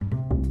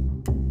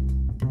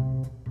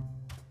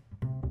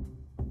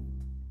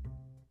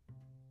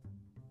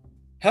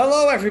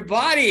Hello,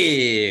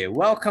 everybody.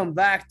 Welcome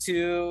back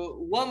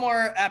to one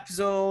more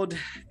episode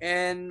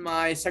in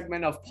my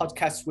segment of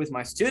podcasts with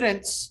my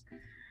students.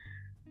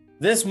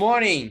 This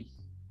morning,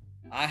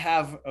 I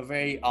have a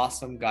very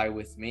awesome guy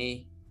with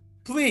me.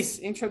 Please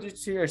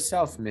introduce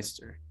yourself,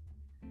 mister.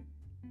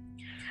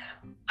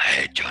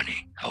 Hey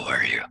Johnny, how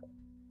are you?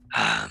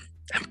 I'm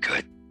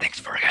good. Thanks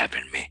for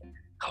having me.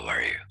 How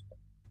are you?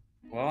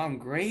 Well, I'm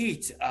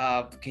great.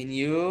 Can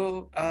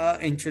you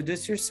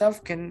introduce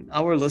yourself? Can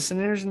our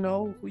listeners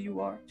know who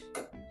you are?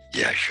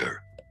 Yeah,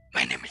 sure.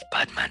 My name is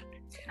Batman.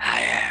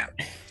 I am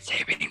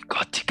saving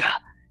Kotika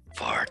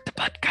for the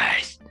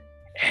podcast.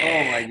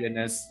 Oh my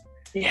goodness.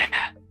 Yeah.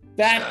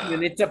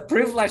 Batman, it's a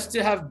privilege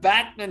to have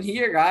Batman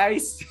here,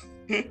 guys.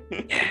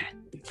 Yeah.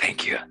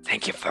 Thank you.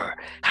 Thank you for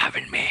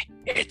having me.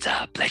 It's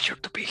a pleasure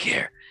to be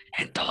here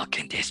and talk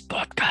in this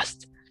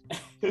podcast.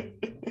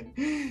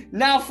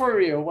 Now for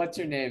real, what's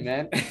your name,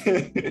 man?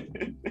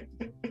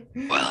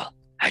 Well,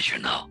 as you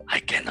know, I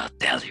cannot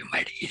tell you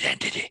my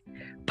identity,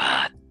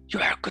 but you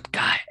are a good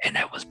guy and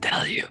I will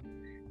tell you.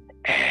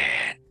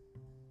 And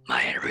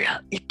my real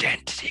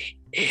identity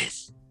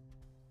is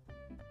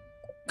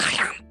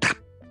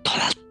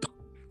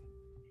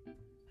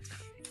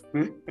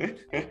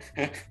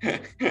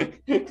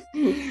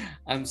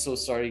I'm so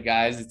sorry,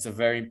 guys. It's a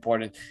very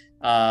important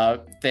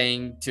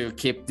thing to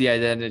keep the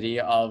identity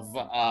of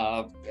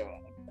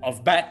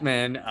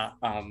Batman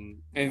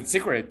in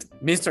secret.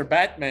 Mr.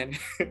 Batman.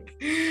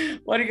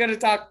 What are you gonna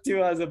talk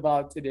to us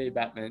about today,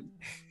 Batman?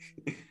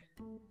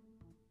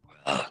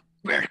 Well,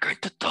 we're going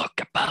to talk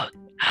about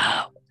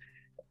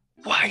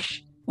why.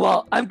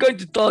 Well, I'm going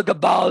to talk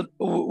about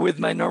with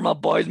my normal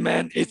voice,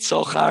 man. It's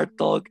so hard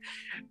talk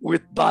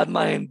with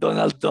Batman and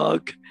Donald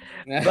Duck.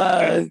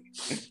 But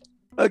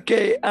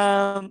okay,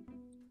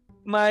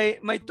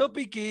 my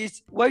topic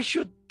is why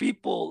should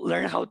people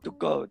learn how to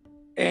code?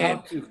 How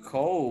And to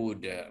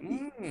code?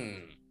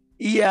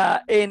 yeah,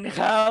 and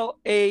how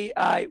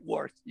AI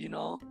works.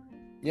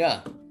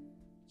 Yeah.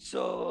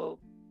 So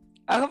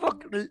I have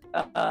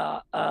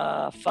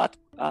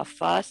a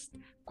fast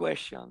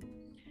question.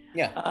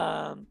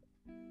 Yeah.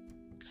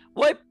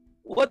 Why?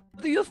 What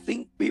do you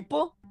think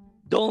people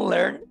don't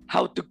learn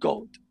how to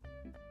code?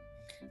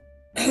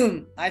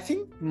 I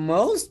think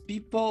most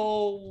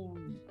people,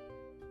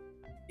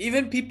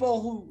 even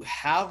people who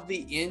have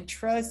the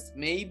interest,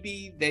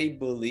 maybe they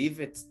believe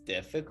it's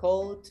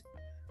difficult.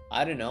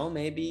 I don't know.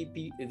 Maybe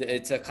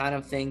it's a kind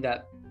of thing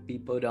that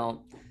people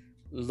don't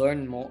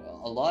learn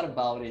a lot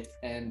about it,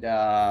 and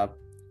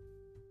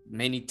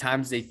many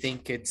times they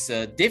think it's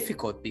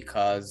difficult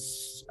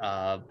because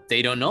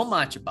they don't know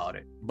much about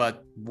it.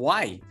 But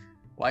why?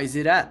 Why is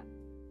it that?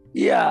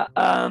 Yeah,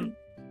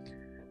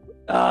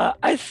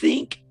 I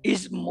think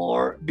it's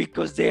more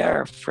because they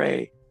are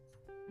afraid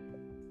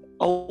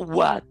of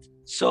what.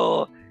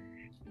 So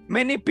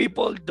many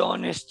people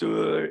don't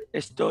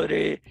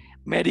study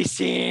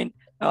medicine,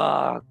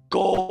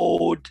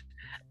 code,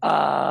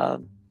 uh,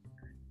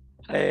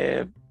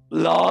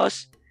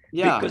 laws,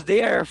 Yeah. because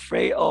they are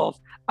afraid of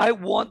I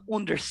won't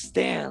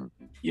understand.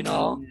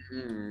 Yeah.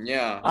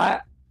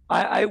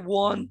 I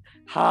won't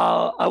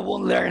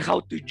learn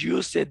how to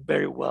use it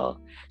very well.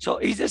 So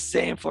it's the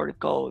same for the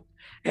code.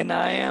 And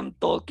I am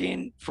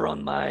talking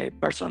from my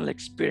personal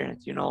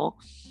experience. I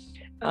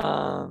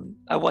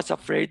was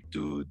afraid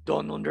to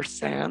don't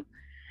understand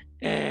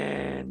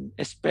and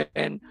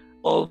spend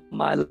all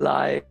my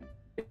life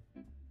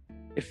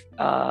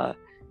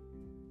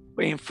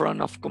in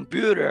front of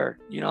computer.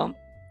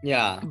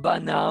 Yeah.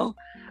 But now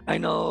I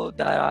know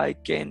that I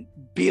can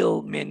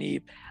build many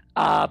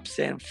apps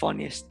and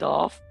funny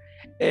stuff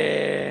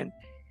and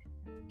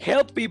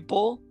help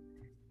people.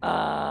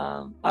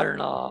 I don't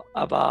know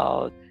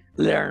about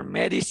learn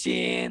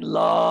medicine,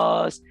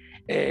 laws,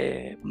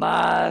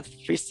 math,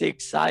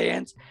 physics,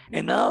 science,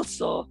 and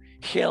also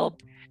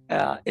help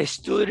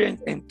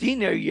students and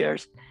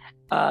teenagers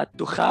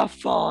to have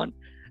fun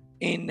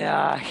in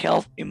a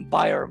health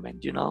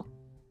environment.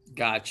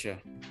 Gotcha.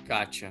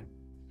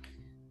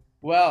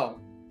 Well,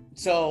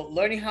 so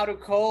learning how to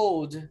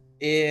code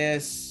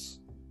is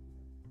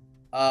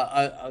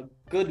a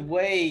good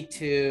way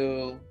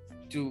to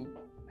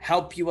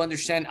help you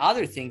understand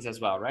other things as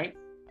well, right?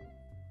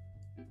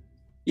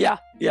 Yeah,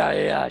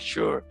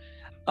 sure.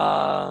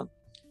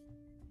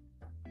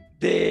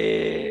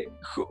 The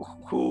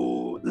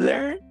who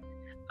learn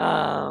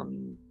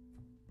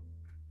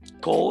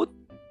code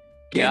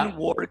can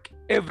work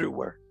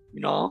everywhere.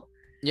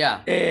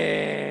 Yeah.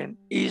 And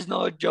it's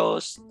not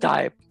just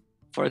type.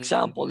 For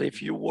example,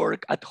 if you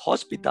work at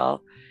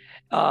hospital,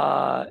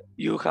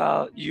 you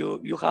have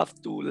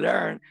to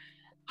learn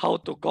how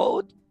to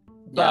code,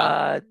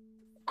 but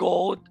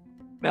code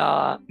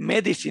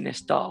medicine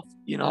stuff.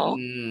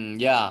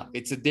 Yeah,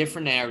 it's a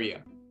different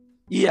area.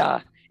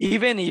 Yeah,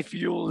 even if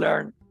you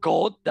learn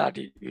code, that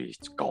is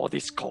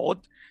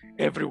code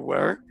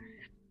everywhere,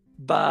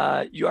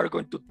 but you are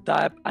going to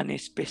type a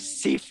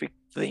specific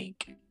thing.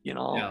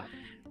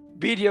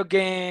 Video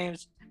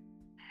games,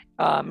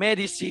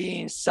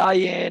 medicine,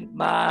 science,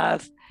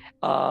 math,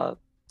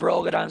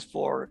 programs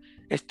for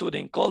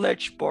student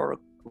college,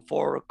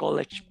 for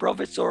college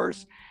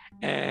professors,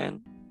 and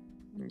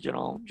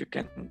you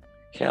can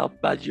help,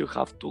 but you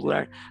have to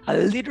learn a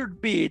little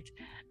bit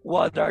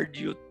what are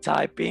you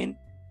typing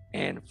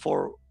and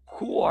for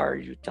who are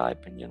you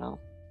typing.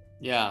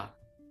 Yeah.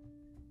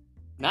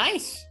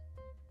 Nice.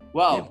 Yeah,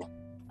 Well,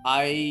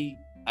 I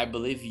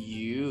believe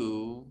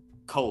you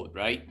code,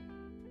 right?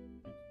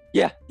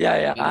 yeah.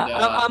 And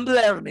I'm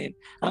learning.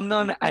 I'm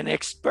not an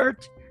expert,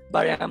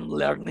 but I'm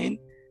learning.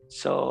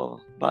 So,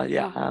 but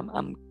yeah,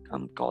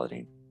 I'm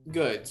coding.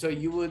 good. So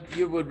you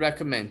would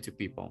recommend to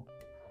people.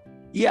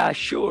 Yeah,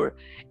 sure.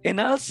 And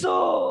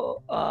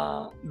also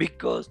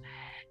because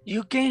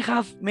you can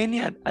have many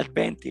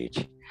advantage.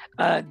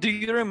 Do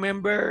you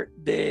remember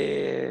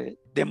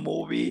the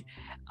movie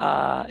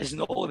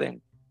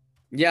Snowden?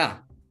 Yeah.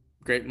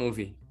 Great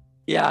movie.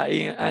 Yeah,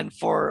 and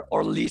for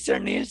our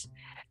listeners,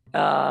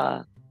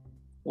 uh,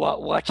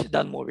 watch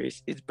that movie.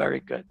 It's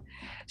very good.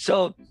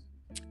 So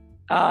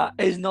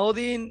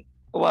Snowden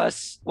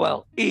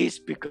is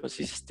because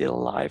he's still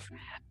alive,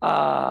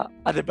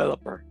 a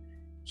developer.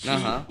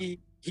 Uh-huh.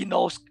 He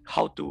knows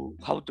how to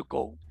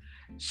code.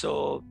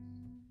 So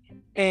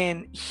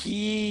and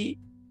he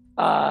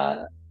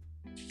uh,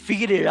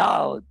 figured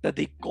out that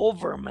the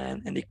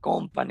government and the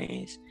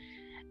companies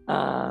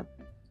uh,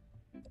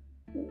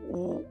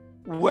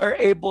 were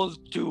able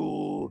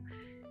to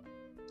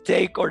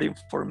take our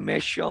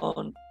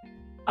information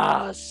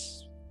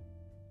as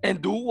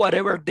and do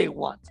whatever they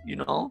want.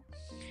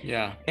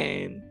 Yeah.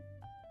 And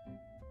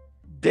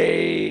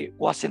they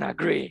wasn't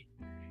agree.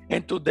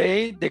 And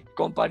today the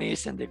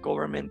companies and the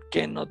government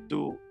cannot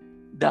do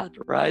that,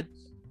 right?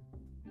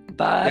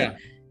 But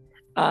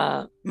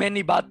Yeah.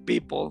 many bad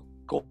people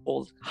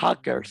called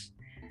hackers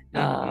Mm-hmm.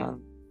 uh,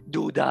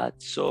 do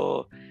that.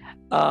 So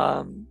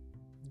um,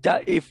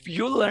 that if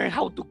you learn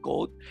how to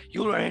code,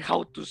 you learn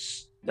how to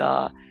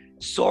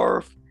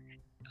surf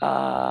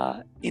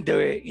in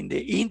the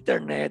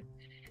internet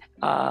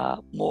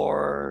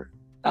more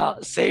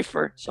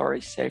safer,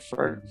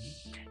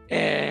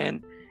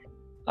 and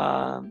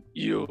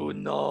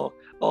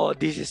oh,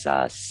 this is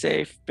a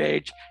safe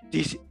page,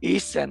 this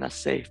isn't a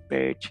safe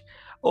page,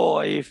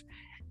 or if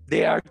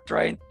they are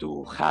trying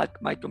to hack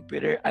my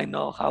computer, I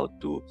know how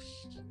to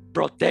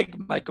protect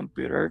my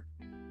computer.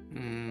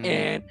 Mm,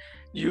 And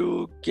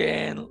you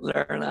can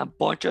learn a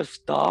bunch of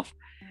stuff.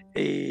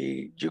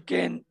 You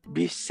can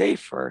be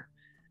safer,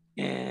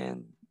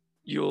 and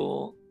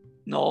you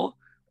know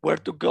where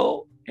to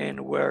go and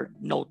where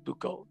not to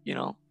go.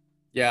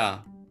 yeah.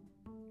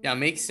 Yeah,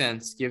 makes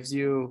sense. Gives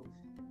you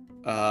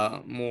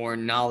more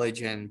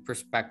knowledge and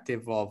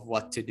perspective of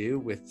what to do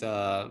with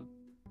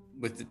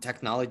the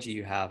technology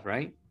you have,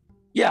 right?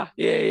 Yeah,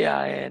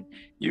 and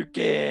you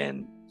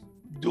can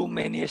do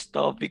many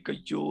stuff because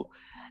you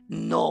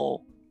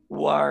know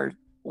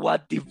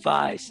what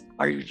device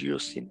are you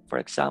using. For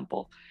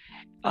example,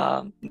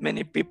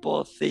 many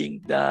people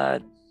think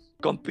that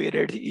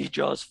computer is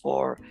just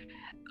for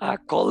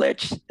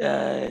college,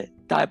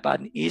 type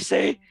an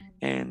essay,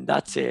 and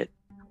that's it.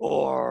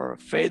 Or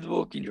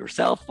Facebook in your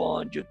cell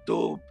phone,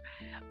 YouTube,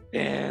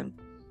 and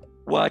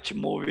watch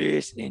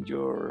movies in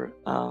your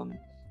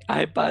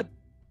iPad.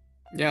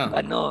 Yeah.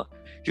 But no,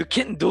 you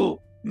can do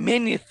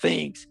many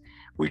things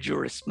with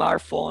your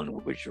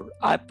smartphone, with your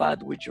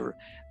iPad, with your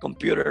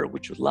computer,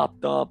 with your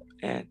laptop.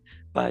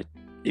 But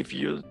if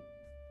you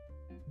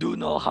do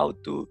know how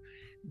to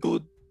do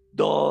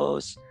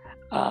those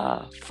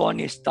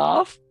funny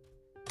stuff,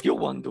 you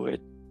won't do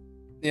it.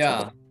 Yeah.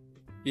 So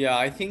Yeah,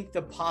 I think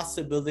the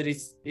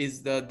possibilities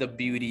is the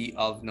beauty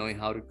of knowing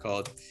how to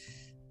code.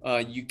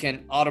 You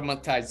can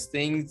automatize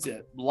things.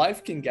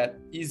 Life can get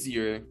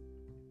easier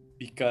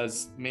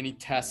because many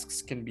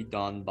tasks can be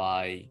done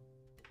by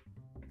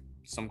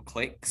some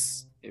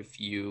clicks if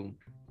you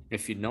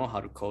know how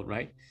to code,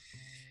 right?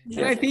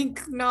 And I yes, think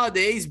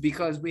nowadays,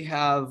 because we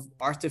have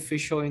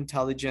artificial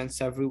intelligence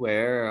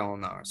everywhere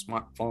on our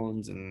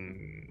smartphones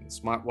and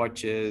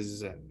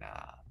smartwatches and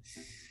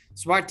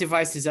smart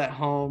devices at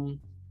home,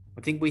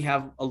 I think we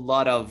have a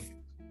lot of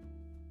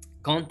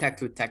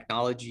contact with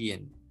technology,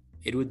 and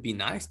it would be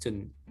nice to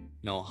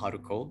know how to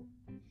code.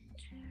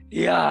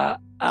 yeah.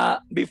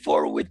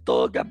 Before we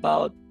talk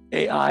about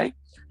AI,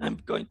 I'm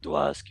going to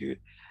ask you: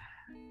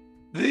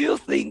 do you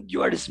think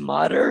you are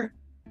smarter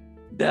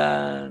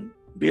than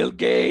Bill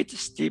Gates,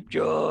 Steve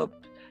Jobs,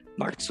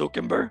 Mark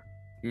Zuckerberg?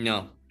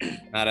 No,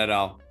 not at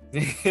all.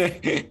 These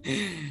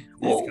guys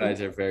Well,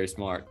 are very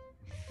smart.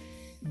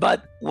 but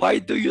why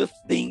do you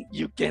think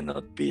you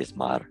cannot be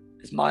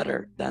smarter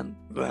than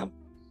them?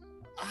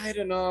 I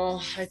don't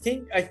know. I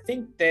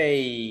think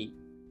they,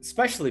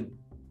 especially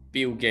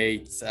Bill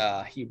Gates,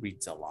 he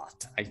reads a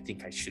lot. I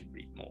think I should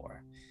read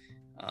more.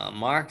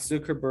 Mark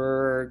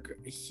Zuckerberg,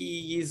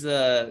 he is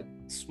a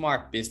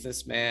smart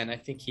businessman. I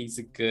think he's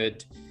a good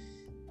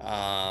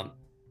um,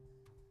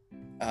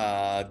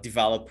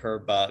 developer,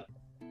 but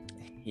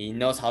he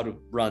knows how to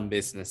run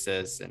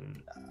businesses,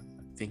 and I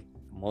think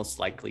most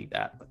likely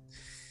that. But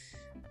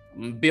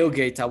Bill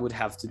Gates, I would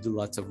have to do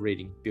lots of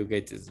reading. Bill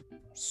Gates is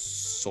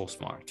so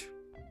smart.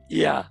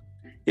 Yeah,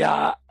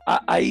 yeah,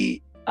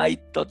 I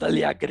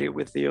totally agree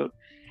with you.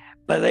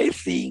 But I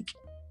think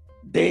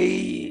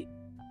they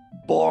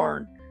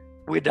born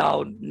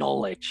without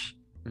knowledge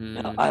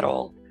at Mm,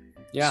 all.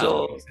 yeah,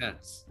 So makes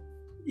sense.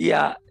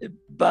 yeah,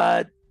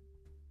 but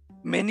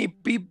many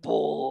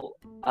people,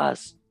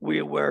 as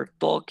we were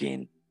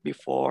talking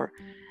before,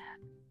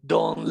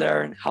 don't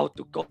learn how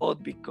to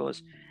code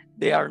because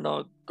they are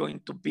not going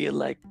to be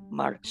like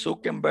Mark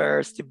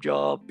Zuckerberg, Steve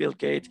Jobs, Bill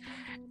Gates,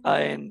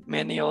 and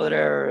many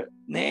other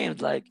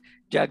names like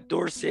Jack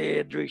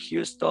Dorsey, Drew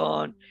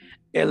Houston,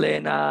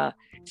 Elena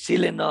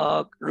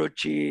Silenok,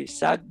 Ruchi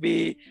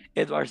Sagby,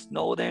 Edward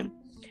Snowden.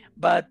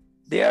 But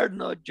they are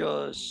not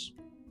just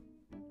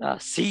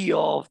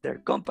CEO of their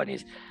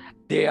companies,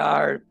 they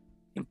are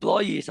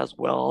employees as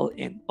well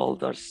in all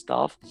their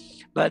stuff,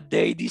 but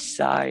they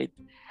decide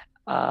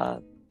uh,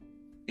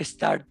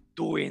 start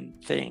doing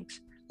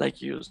things like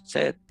you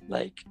said,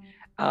 like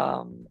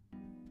um,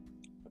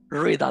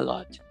 read a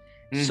lot.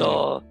 Hmm.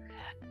 So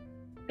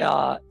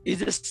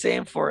it's the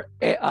same for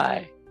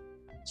AI.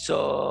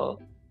 So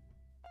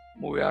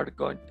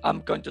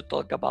I'm going to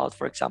talk about,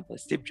 for example,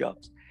 Steve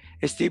Jobs.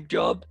 Steve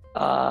Jobs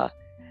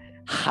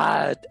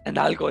had an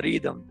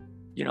algorithm,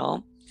 you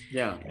know,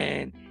 Yeah.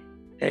 and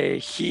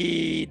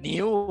he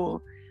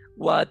knew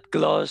what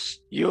clothes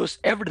use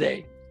every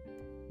day.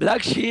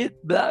 Black sheet,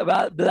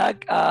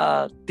 black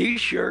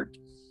t-shirt,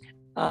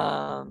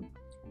 um,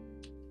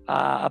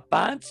 a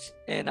pants,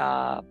 and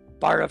a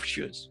pair of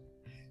shoes.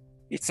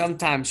 It's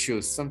Sometimes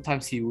shoes.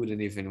 Sometimes he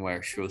wouldn't even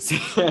wear shoes.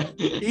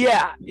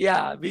 yeah,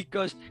 yeah,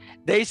 because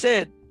they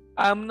said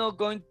I'm not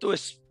going to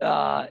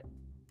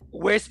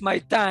waste my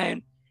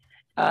time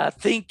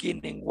thinking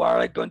in what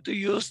I'm going to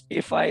use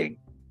if I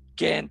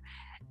can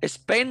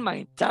spend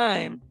my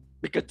time,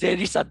 because there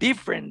is a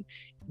difference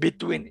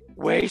between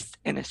waste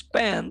and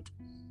spend.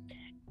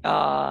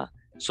 Uh,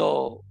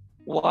 so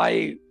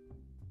why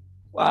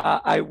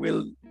I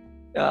will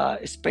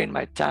spend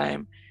my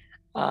time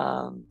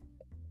um,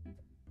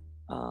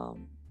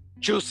 um,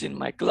 choosing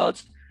my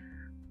clothes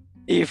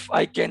if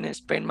I can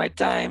spend my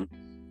time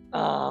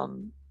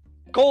um,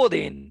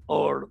 coding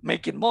or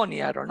making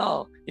money? I don't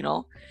know.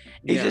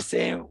 It's the Yeah.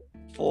 same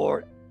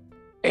for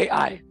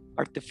AI,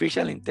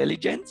 artificial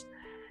intelligence.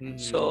 Hmm.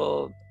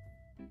 So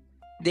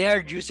they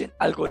are using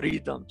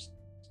algorithms.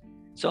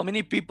 So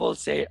many people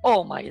say,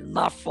 "Oh, my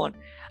smartphone,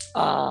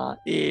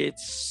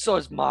 it's so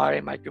smart,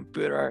 and my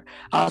computer,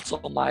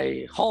 also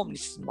my home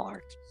is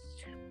smart."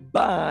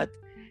 But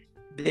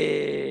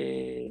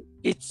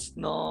it's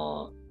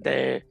not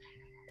the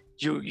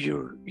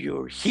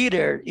your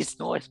heater is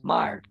not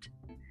smart.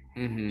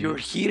 Your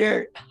Hmm.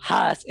 heater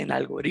has an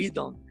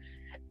algorithm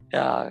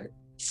uh,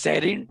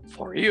 setting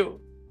for you.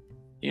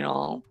 You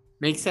know,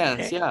 Makes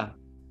sense. Eh, Yeah.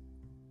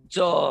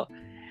 so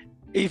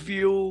if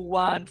you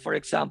want, for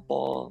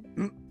example,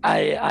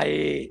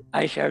 I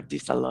heard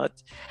this a lot.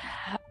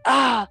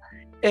 Ah,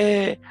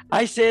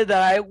 I said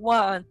that I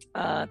want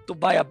to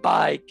buy a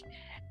bike.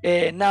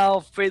 Now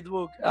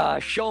Facebook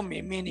show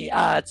me many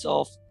ads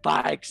of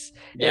bikes,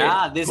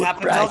 Yeah. This good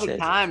happens all the prices.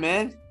 time,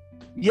 man.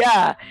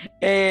 Yeah,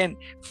 and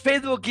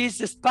Facebook is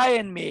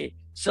spying me.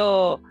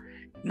 So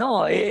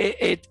no,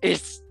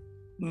 it's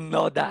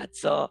not that.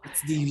 So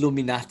It's the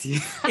Illuminati.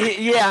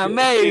 yeah,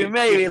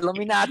 maybe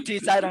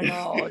Illuminati's. I don't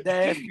know,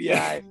 the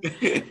FBI.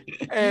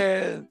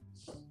 And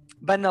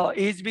but no,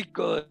 it's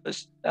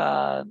because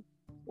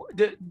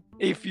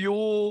if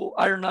you,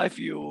 I don't know if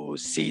you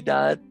see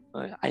that.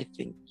 I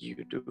think you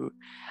do.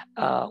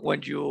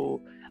 When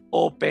you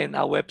open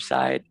a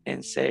website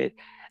and say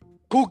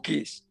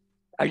cookies,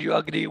 are you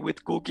agree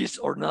with cookies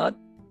or not?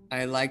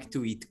 I like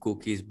to eat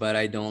cookies, but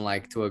I don't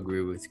like to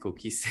agree with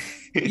cookies.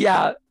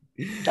 Yeah,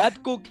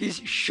 that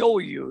cookies show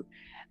you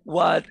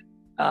what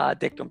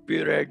the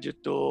computer,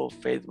 YouTube,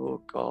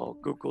 Facebook, or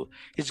Google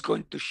is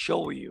going to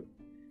show you,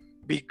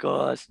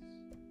 because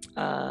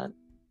uh,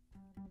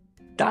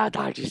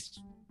 that is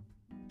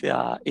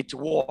it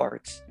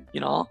works,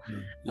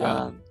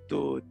 Yeah.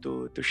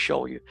 to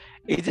show you.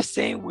 It's the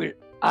same with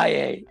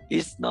IA.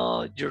 It's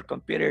not your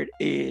computer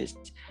is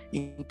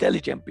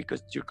intelligent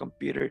because your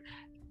computer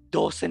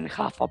doesn't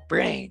have a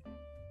brain.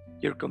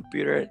 Your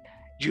computer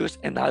use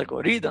an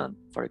algorithm.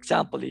 For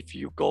example, if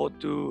you go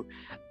to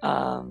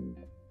um,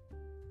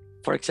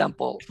 for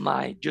example,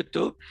 my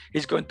YouTube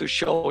is going to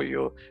show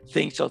you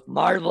things of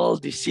Marvel,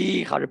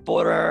 DC, Harry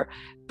Potter,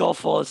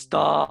 TOEFL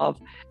stuff,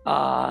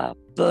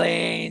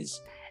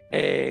 planes,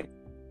 uh,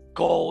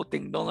 code,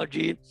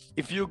 technology.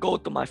 If you go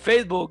to my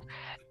Facebook,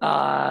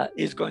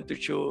 it's going to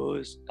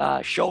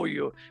show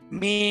you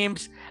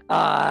memes,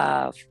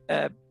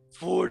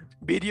 food,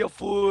 video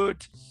food,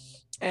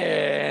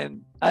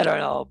 and I don't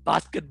know,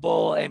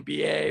 basketball,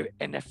 NBA,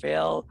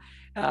 NFL,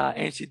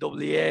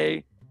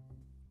 NCAA.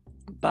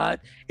 But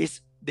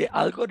it's the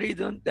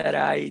algorithm that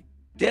I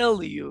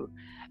tell you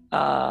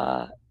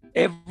uh,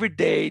 every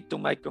day to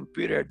my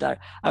computer that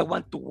I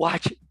want to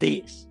watch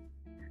this.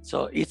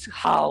 So it's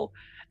how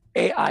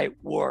AI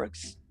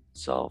works.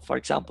 So, for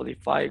example,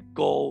 if I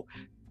go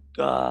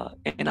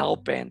and I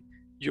open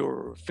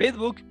your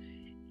Facebook,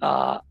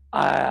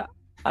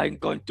 I'm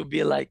going to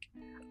be like,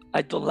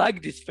 I don't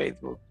like this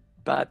Facebook,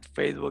 but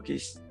Facebook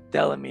is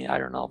telling me, I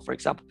don't know, for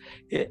example,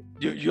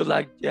 you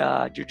like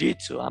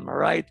jiu-jitsu, am I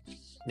right?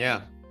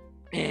 Yeah.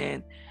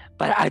 And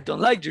but I don't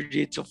like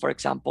jiu-jitsu, for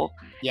example,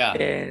 Yeah.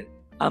 and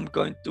I'm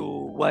going to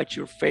watch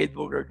your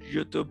Facebook or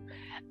YouTube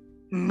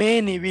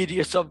many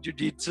videos of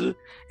jiu-jitsu,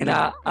 and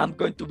I'm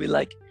going to be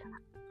like,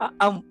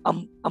 I'm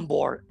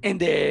bored, and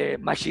the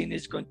machine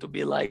is going to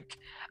be like,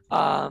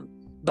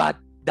 but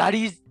that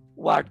is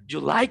what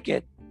you like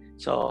it.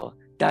 So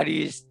that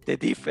is the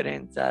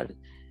difference, that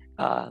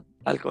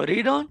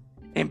algorithm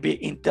and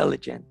be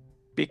intelligent.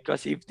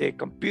 Because if the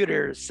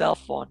computer, cell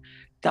phone,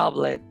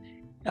 tablet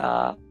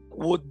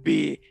would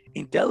be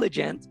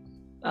intelligent,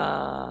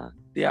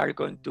 they are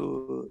going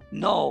to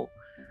know,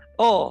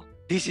 oh,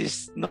 this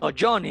is not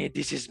Johnny,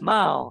 this is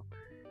Mao.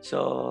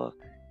 So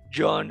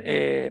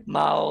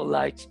Mao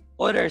likes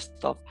other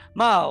stuff.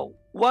 Mao,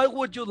 what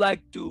would you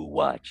like to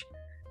watch?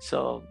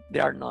 So they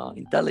are not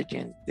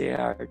intelligent, they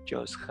are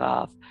just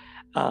have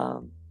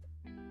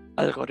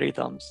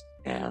algorithms,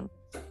 and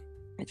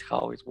it's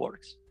how it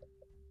works.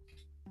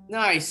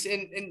 Nice.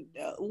 And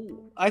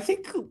I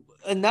think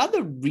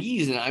another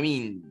reason, I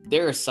mean,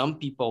 there are some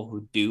people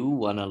who do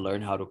want to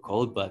learn how to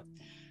code, but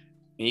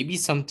maybe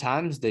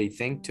sometimes they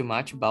think too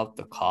much about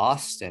the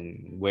cost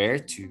and where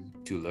to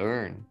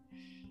learn.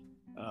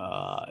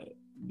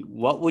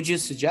 What would you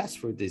suggest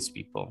for these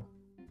people?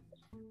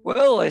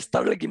 Well, it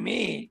started like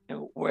me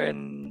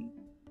when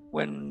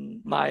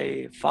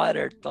my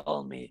father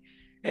told me,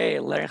 hey,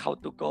 learn how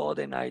to code,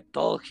 and I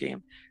told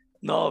him,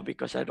 no,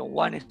 because I don't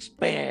want to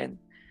spend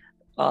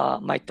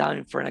my time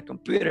in front of a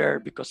computer,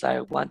 because I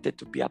wanted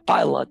to be a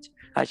pilot,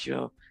 as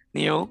you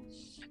knew.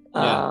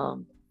 Yeah.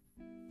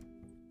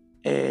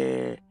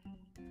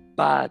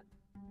 But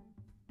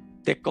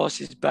the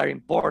cost is very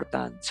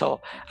important.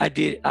 So I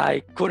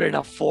couldn't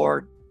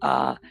afford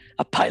a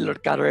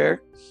pilot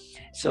career.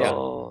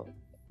 So,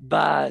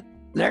 but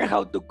learn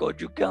how to code.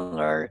 You can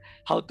learn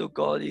how to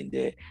code in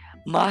the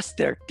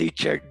master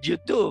teacher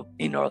YouTube,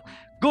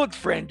 good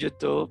friend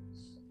YouTube,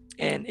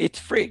 and it's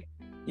free,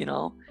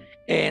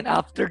 And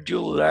after you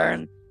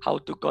learn how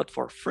to code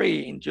for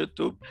free in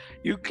YouTube,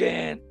 you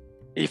can,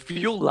 if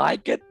you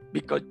like it,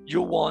 because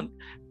you won't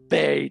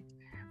pay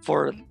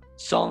for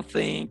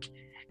something,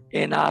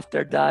 and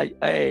after that,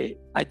 hey,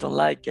 I don't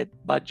like it,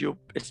 but you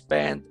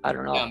spend, I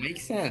don't know, Yeah,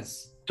 makes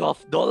sense.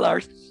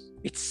 $12.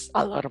 It's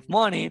a lot of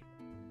money.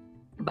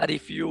 But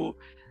if you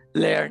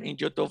learn in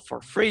YouTube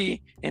for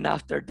free, and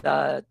after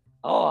that,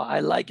 oh, I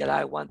like it,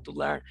 I want to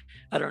learn,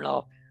 I don't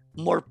know,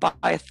 more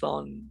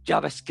Python,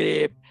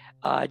 JavaScript,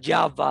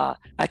 Java,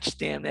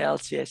 HTML,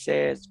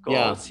 CSS,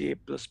 Go, C++.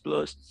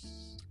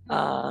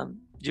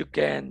 You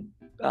can,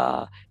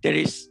 there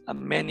is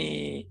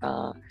many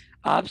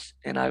apps,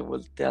 and I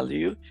will tell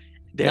you,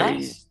 there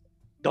is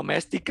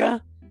Domestika,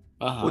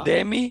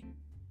 Udemy,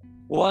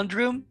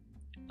 Wondroom,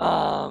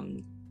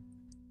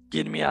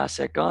 give me a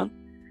second,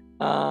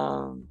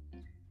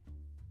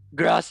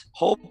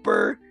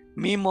 Grasshopper,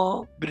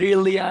 Mimo,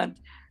 Brilliant,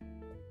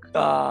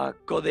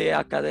 Code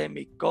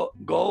Academy, Go,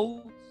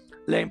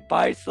 Learn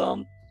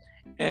Python,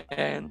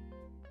 and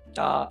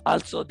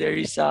also there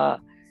is an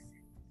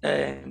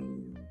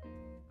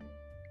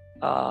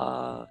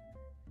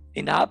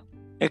app,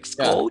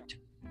 Xcode.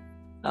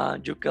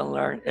 You can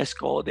learn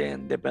Xcode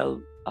and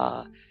develop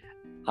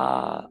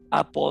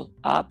Apple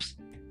apps.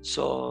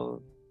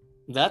 So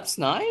that's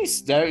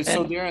nice. There's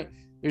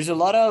a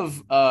lot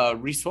of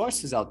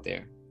resources out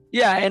there.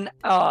 Yeah, and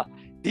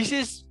this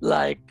is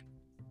like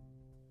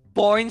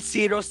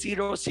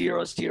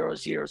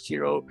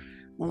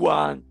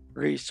 0.000001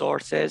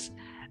 resources,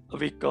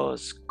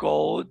 because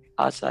code,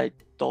 as I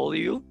told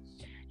you,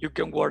 you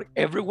can work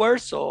everywhere.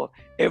 So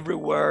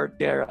everywhere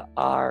there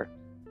are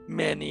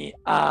many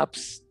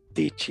apps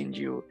teaching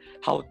you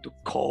how to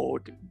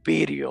code,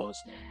 videos,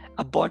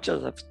 a bunch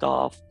of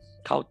stuff,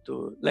 how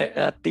to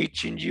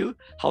teaching you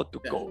how to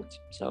code.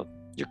 So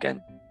you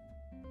can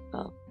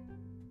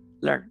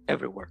learn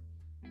everywhere.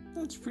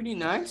 That's pretty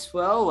nice.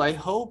 Well, I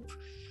hope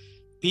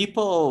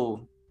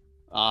people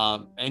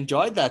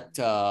enjoyed that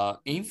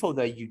info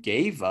that you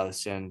gave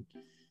us, and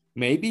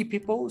maybe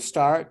people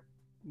start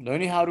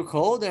learning how to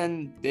code,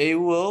 and they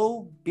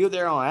will build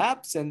their own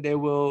apps, and they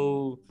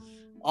will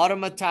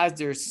automatize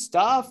their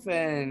stuff,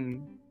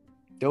 and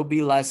they'll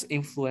be less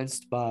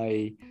influenced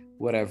by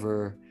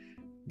whatever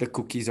the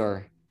cookies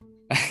are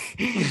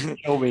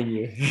showing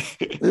you.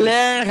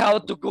 Learn how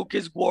to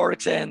cookies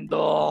works, and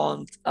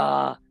don't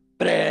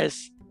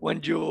press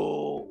when you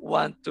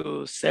want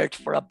to search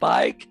for a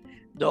bike.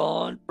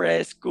 Don't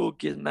press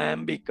cookies,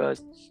 man,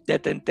 because the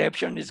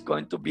temptation is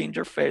going to be in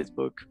your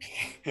Facebook.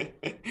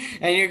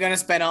 And you're going to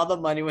spend all the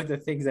money with the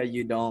things that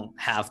you don't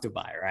have to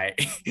buy, right?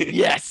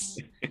 Yes.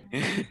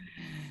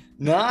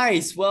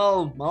 Nice.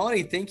 Well,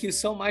 Mahonri, thank you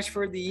so much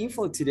for the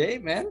info today,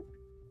 man.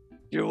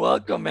 You're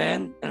welcome,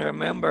 man. And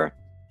remember,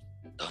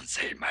 don't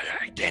say my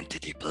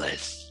identity,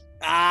 please.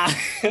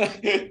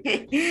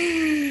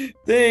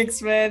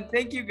 Thanks, man.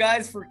 Thank you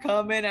guys for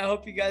coming. I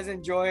hope you guys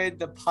enjoyed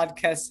the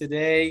podcast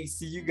today.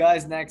 See you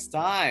guys next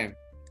time.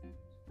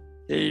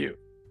 See you.